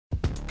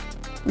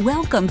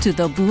Welcome to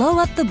the Blow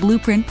Up the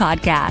Blueprint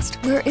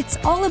podcast, where it's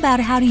all about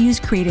how to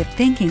use creative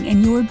thinking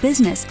in your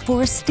business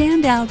for a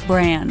standout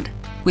brand.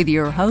 With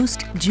your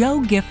host, Jo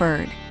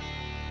Gifford.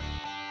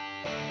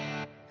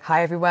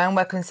 Hi everyone,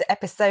 welcome to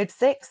episode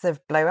 6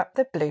 of Blow Up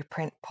the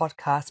Blueprint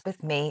podcast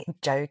with me,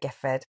 Jo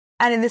Gifford.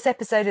 And in this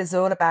episode is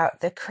all about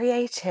the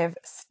creative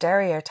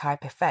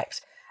stereotype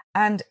effect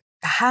and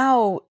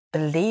how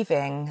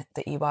believing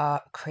that you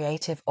are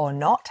creative or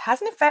not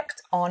has an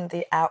effect on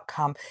the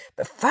outcome.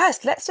 But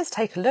first, let's just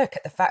take a look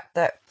at the fact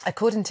that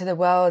according to the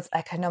World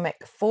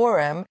Economic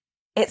Forum,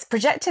 it's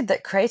projected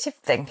that creative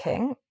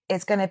thinking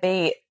is going to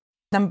be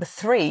number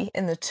 3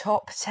 in the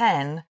top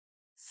 10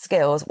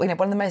 skills. One of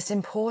the most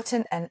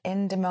important and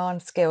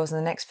in-demand skills in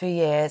the next few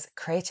years.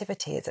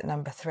 Creativity is at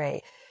number 3.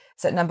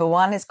 So number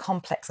 1 is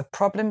complex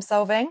problem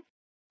solving.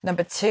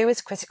 Number 2 is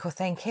critical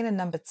thinking. And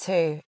number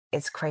 2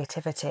 is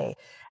creativity.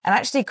 And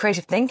actually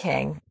creative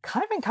thinking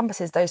kind of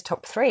encompasses those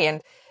top 3.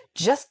 And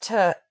just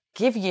to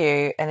give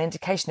you an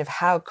indication of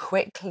how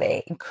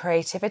quickly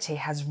creativity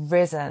has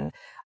risen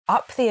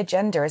up the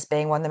agenda as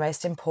being one of the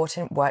most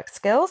important work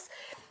skills,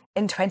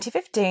 in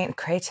 2015,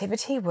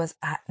 creativity was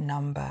at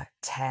number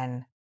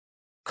 10.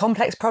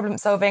 Complex problem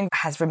solving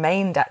has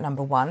remained at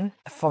number 1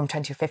 from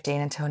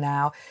 2015 until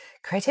now.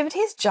 Creativity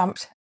has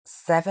jumped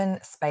 7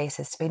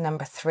 spaces to be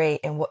number 3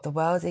 in what the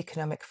World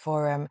Economic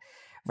Forum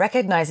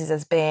recognizes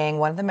as being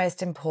one of the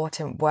most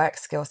important work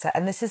skill set.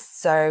 And this is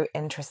so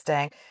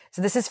interesting.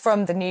 So this is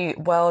from the new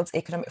World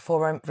Economic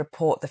Forum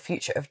report, The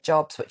Future of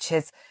Jobs, which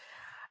is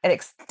an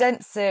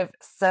extensive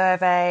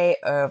survey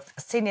of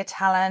senior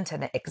talent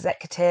and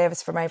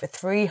executives from over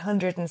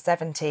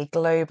 370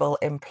 global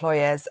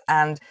employers,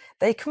 and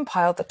they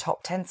compiled the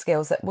top 10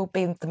 skills that will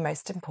be the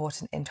most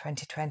important in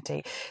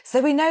 2020.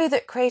 So we know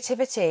that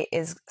creativity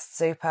is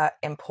super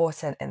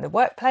important in the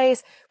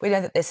workplace. We know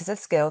that this is a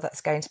skill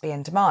that's going to be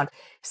in demand.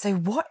 So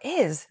what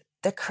is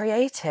the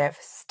creative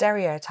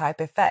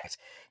stereotype effect?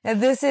 Now,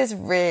 this is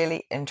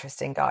really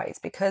interesting, guys,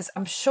 because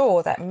I'm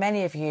sure that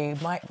many of you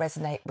might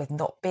resonate with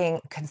not being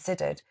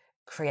considered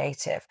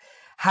creative.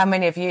 How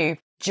many of you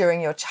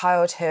during your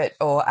childhood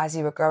or as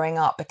you were growing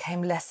up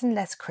became less and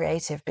less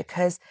creative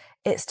because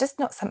it's just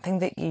not something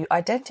that you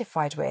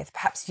identified with?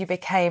 Perhaps you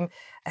became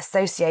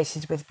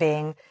associated with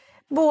being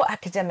more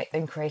academic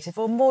than creative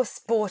or more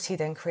sporty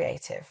than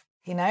creative.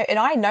 And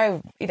I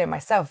know,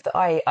 myself that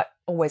I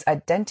always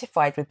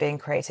identified with being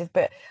creative,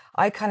 but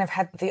I kind of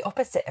had the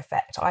opposite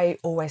effect. I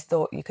always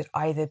thought you could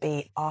either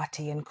be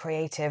arty and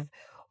creative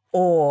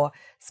or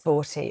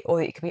sporty,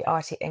 or you could be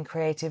arty and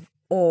creative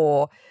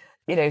or,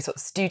 sort of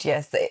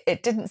studious.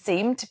 It didn't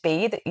seem to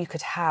be that you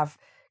could have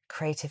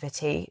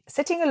creativity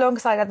sitting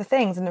alongside other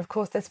things. And of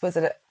course, this was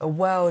a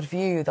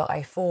worldview that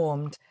I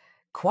formed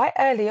quite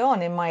early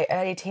on in my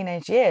early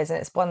teenage years. And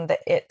it's one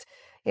that it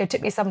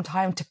took me some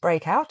time to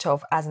break out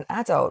of as an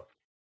adult.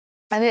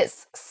 And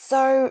it's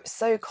so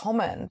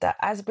common that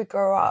as we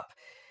grow up,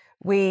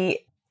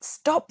 we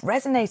stop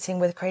resonating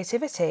with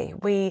creativity.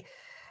 We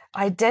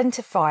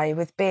identify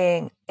with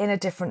being in a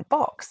different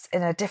box,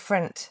 in a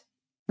different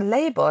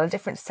label, a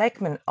different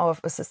segment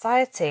of a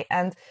society.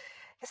 And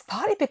it's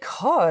partly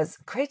because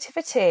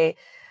creativity,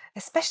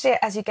 especially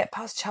as you get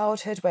past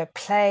childhood where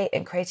play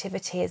and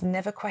creativity is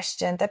never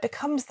questioned, there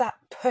becomes that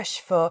push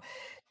for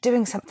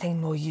doing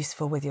something more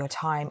useful with your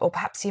time. Or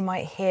perhaps you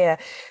might hear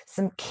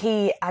some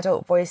key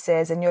adult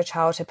voices in your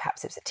childhood.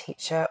 Perhaps it's a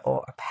teacher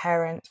or a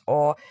parent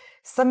or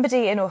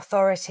somebody in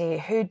authority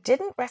who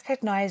didn't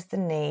recognize the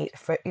need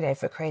for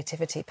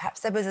creativity.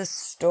 Perhaps there was a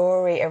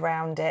story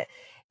around it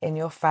in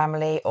your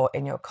family or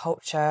in your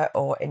culture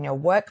or in your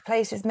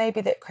workplaces, maybe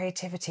that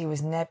creativity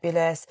was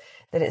nebulous,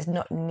 that it's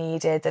not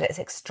needed, that it's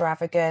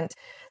extravagant,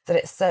 that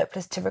it's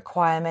surplus to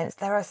requirements.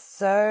 There are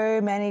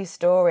so many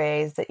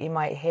stories that you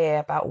might hear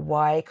about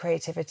why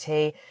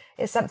creativity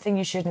is something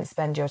you shouldn't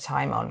spend your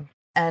time on.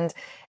 And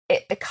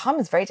it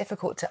becomes very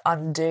difficult to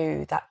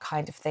undo that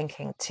kind of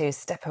thinking, to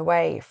step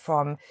away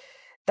from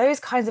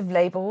those kinds of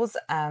labels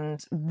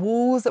and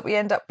walls that we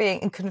end up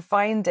being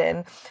confined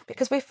in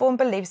because we form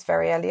beliefs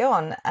very early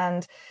on.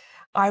 And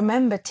I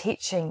remember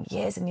teaching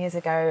years and years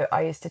ago.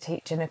 I used to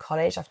teach in a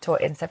college. I've taught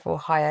in several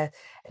higher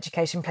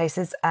education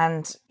places.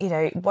 And,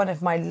 one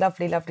of my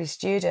lovely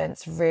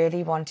students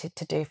really wanted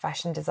to do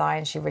fashion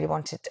design. She really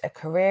wanted a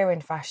career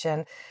in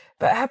fashion,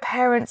 but her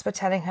parents were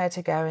telling her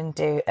to go and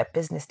do a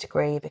business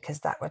degree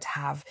because that would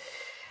have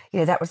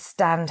that would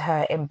stand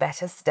her in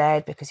better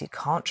stead, because you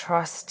can't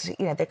trust,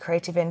 the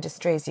creative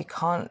industries. You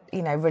can't,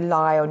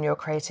 rely on your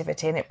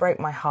creativity. And it broke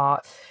my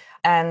heart.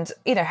 And,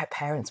 her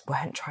parents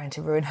weren't trying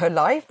to ruin her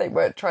life. They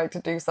weren't trying to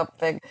do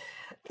something,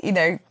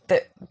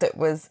 that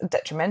was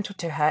detrimental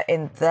to her.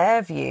 In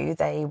their view,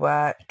 they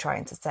were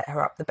trying to set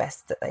her up the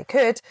best that they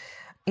could,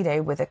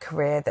 with a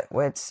career that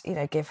would,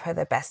 give her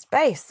the best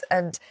base.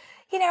 And,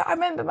 I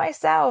remember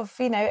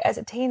myself, as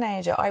a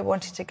teenager, I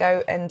wanted to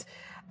go and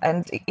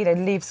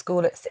leave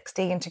school at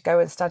 16 to go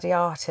and study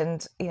art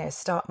and,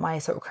 start my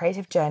sort of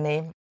creative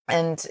journey.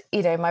 And,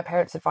 my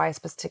parents'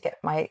 advice was to get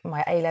my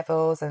A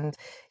levels and,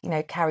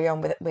 carry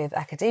on with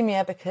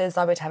academia because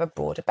I would have a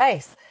broader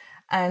base.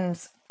 And,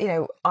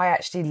 I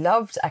actually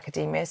loved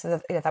academia, so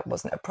that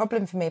wasn't a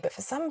problem for me. But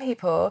for some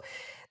people,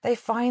 they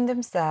find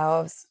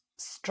themselves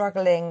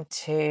struggling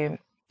to,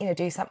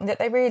 do something that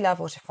they really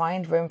love or to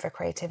find room for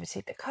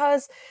creativity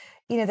because,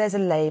 there's a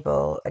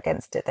label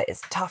against it that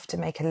it's tough to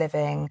make a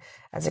living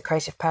as a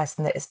creative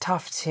person, that it's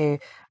tough to,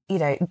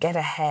 get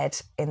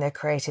ahead in the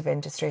creative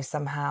industry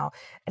somehow.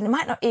 And it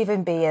might not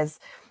even be as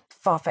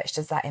far-fetched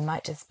as that. It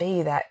might just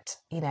be that,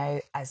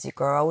 as you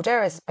grow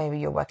older, as maybe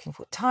you're working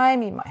full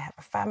time, you might have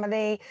a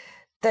family,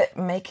 that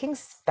making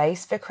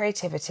space for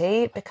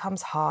creativity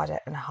becomes harder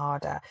and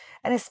harder.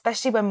 And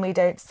especially when we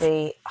don't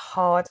see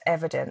hard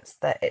evidence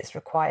that it's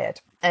required.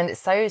 And it's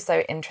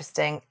so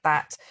interesting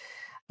that,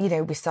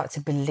 we start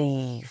to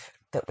believe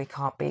that we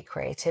can't be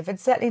creative. And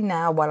certainly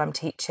now, while I'm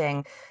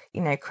teaching,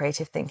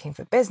 creative thinking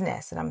for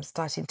business, and I'm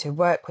starting to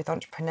work with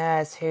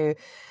entrepreneurs who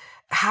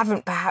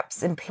haven't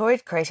perhaps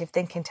employed creative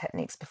thinking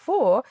techniques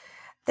before,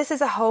 this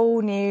is a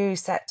whole new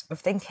set of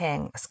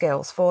thinking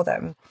skills for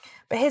them.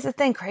 But here's the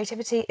thing,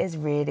 creativity is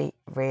really,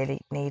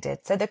 really needed.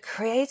 So the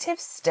creative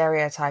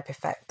stereotype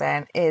effect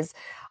then is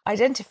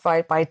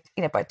identified by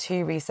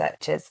two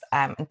researchers,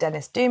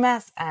 Dennis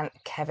Dumas and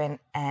Kevin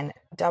N.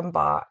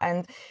 Dunbar.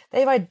 And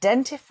they've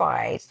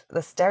identified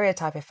the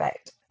stereotype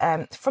effect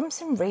from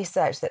some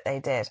research that they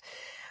did,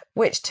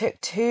 which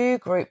took two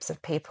groups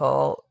of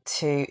people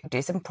to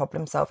do some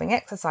problem solving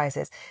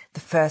exercises. The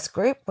first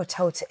group were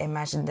told to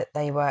imagine that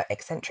they were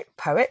eccentric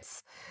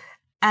poets,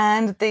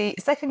 and the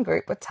second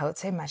group were told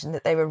to imagine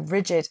that they were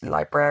rigid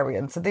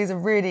librarians. So these are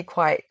really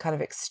quite kind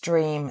of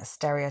extreme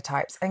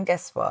stereotypes. And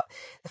guess what?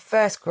 The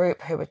first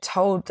group, who were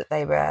told that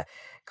they were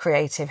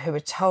creative, who were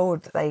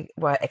told that they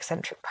were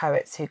eccentric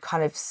poets, who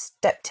kind of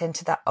stepped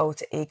into that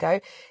alter ego,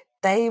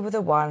 they were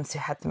the ones who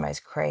had the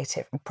most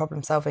creative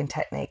problem-solving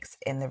techniques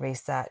in the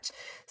research.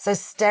 So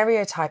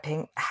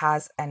stereotyping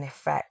has an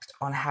effect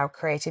on how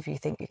creative you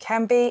think you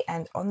can be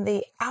and on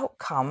the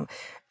outcome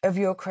of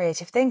your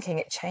creative thinking.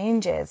 It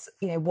changes,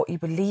 what you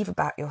believe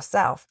about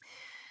yourself.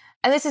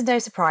 And this is no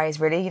surprise,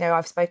 really.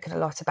 I've spoken a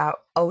lot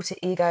about alter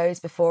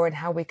egos before and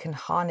how we can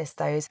harness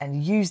those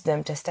and use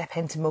them to step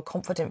into more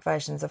confident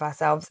versions of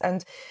ourselves.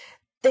 And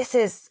this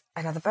is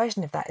another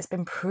version of that. It's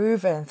been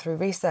proven through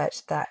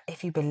research that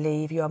if you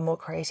believe you are more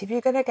creative, you're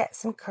going to get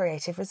some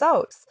creative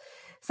results.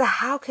 So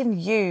how can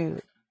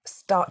you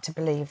start to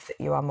believe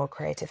that you are more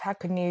creative? How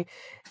can you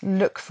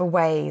look for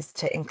ways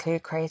to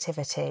include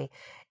creativity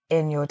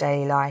in your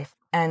daily life?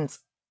 And,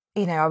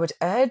 I would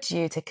urge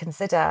you to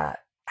consider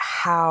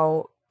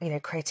how,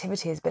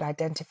 creativity has been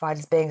identified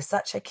as being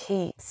such a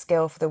key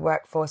skill for the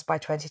workforce by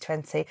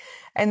 2020,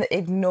 and that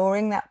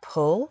ignoring that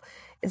pull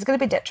is going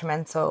to be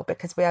detrimental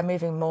because we are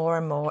moving more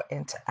and more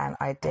into an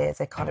ideas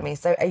economy.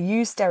 So are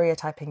you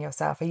stereotyping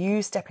yourself? Are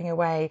you stepping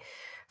away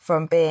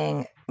from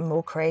being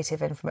more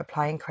creative and from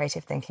applying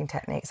creative thinking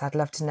techniques? I'd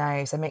love to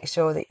know. So make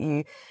sure that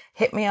you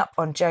hit me up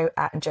on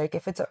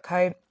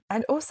joe@joegifford.co.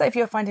 And also, if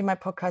you're finding my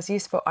podcast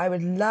useful, I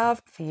would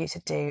love for you to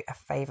do a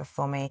favour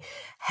for me.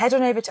 Head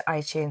on over to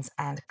iTunes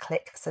and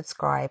click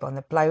subscribe on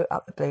the Blow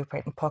Up the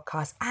Blueprint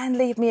podcast and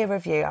leave me a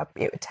review.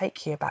 It would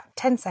take you about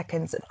 10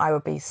 seconds and I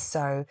would be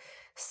so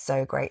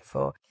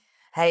grateful.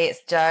 Hey,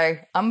 it's Jo.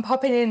 I'm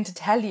popping in to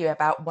tell you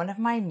about one of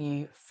my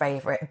new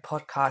favourite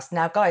podcasts.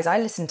 Now, guys, I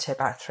listen to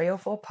about 3 or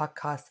 4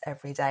 podcasts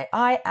every day.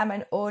 I am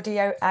an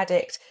audio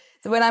addict.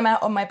 So when I'm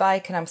out on my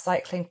bike and I'm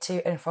cycling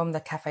to and from the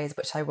cafes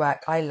which I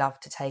work, I love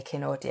to take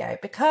in audio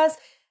because,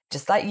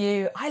 just like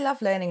you, I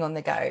love learning on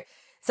the go.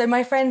 So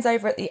my friends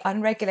over at the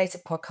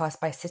Unregulated Podcast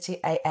by City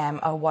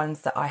AM are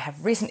ones that I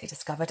have recently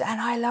discovered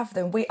and I love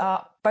them. We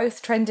are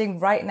both trending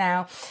right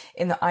now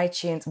in the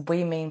iTunes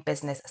We Mean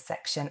Business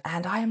section,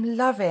 and I am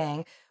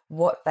loving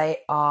what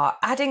they are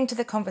adding to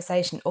the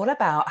conversation, all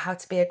about how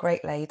to be a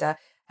great leader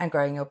and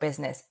growing your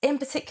business. In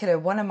particular,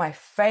 one of my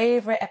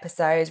favourite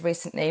episodes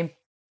recently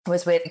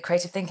was with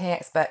creative thinking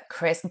expert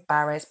Chris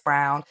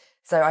Barris-Brown.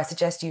 So I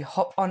suggest you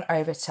hop on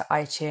over to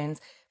iTunes,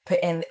 put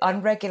in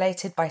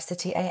Unregulated by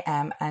City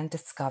AM and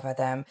discover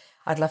them.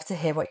 I'd love to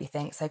hear what you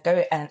think. So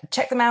go and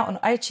check them out on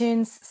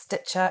iTunes,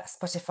 Stitcher,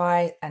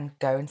 Spotify, and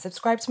go and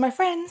subscribe to my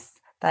friends.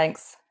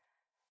 Thanks.